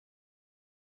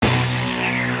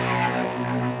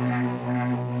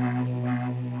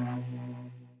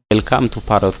Welcome to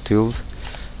Parrot Tube.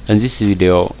 In this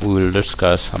video we will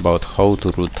discuss about how to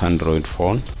root Android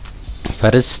phone.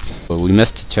 First we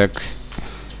must check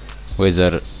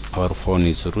whether our phone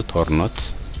is root or not.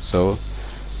 So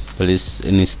please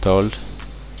install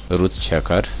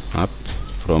rootcheaker app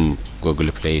from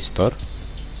Google Play Store.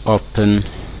 Open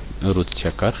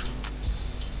rootcheaker,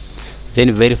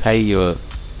 then verify your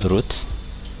root.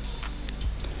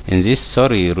 In this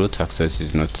root access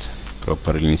is not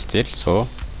properly installed, so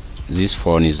this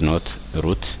phone is not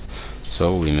root,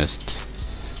 so we must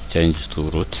change to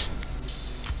root.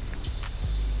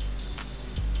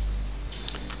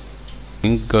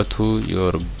 And go to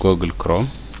your Google Chrome,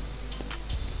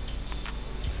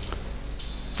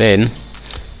 then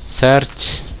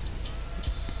search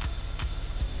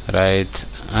write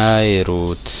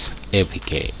iroot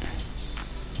apk.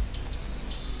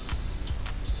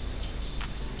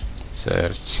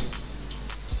 Search,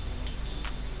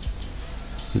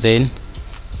 then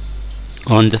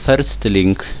on the first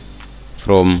link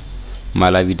from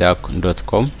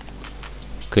malavidac.com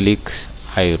click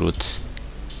iroot,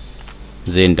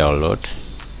 then download.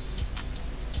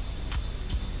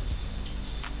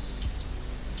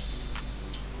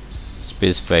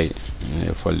 Specify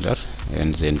a folder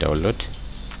and then download.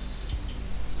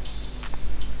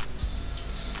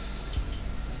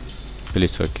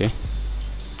 Please OK.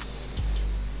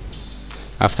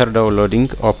 After downloading,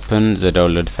 open the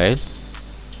download file.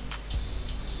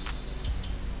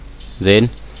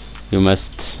 Then you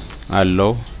must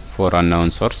allow for unknown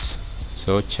source,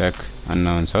 so check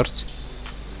unknown source,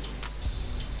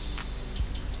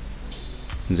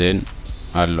 then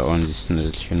allow on this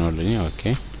installation only.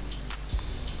 OK,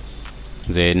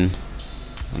 then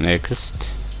next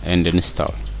and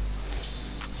install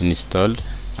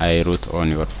iroot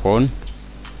on your phone.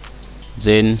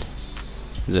 Then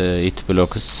it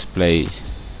blocks play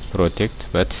protect,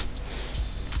 but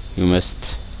you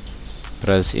must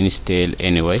press install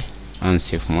anyway,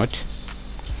 unsafe mode.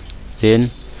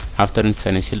 Then after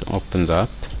installation, open the app,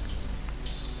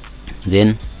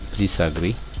 then please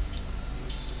agree,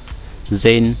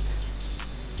 then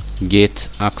get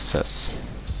access.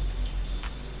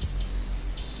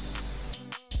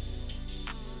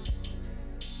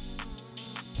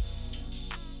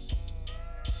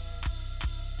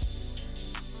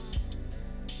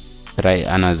 Try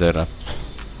another app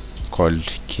called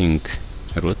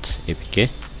kingroot apk,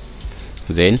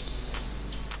 then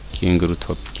kingroot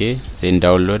apk, then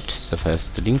download the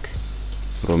first link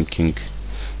from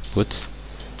kingroot,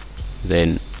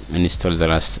 then install the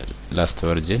last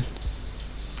version,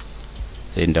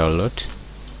 then download.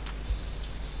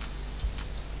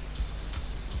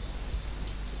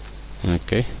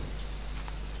 Okay,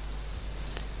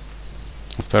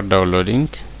 after downloading,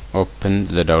 open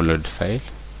the download file.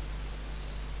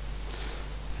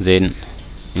 Then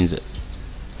you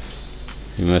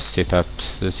must set up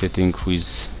the setting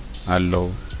with allow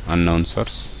unknown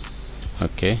source.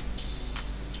 Okay,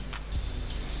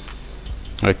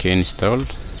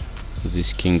 installed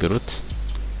this kingroot.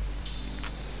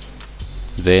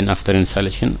 Then after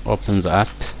installation, open the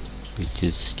app, which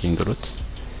is kingroot,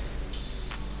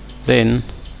 then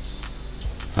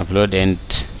upload and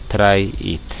try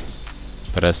it.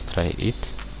 Press try it,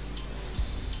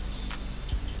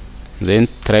 then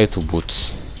try to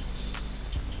boot.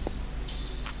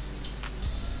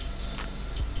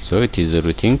 So it is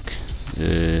rooting.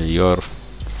 Your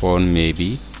phone may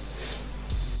be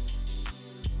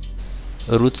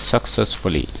root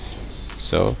successfully,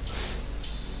 so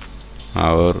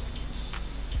our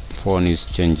phone is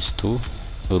changed to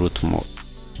root mode.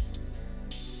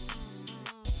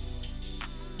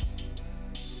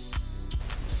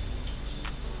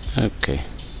 Okay,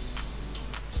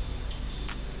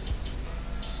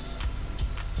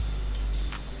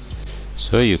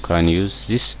 so you can use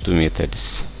these two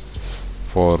methods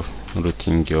for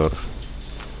rooting your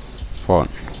phone.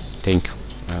 Thank you.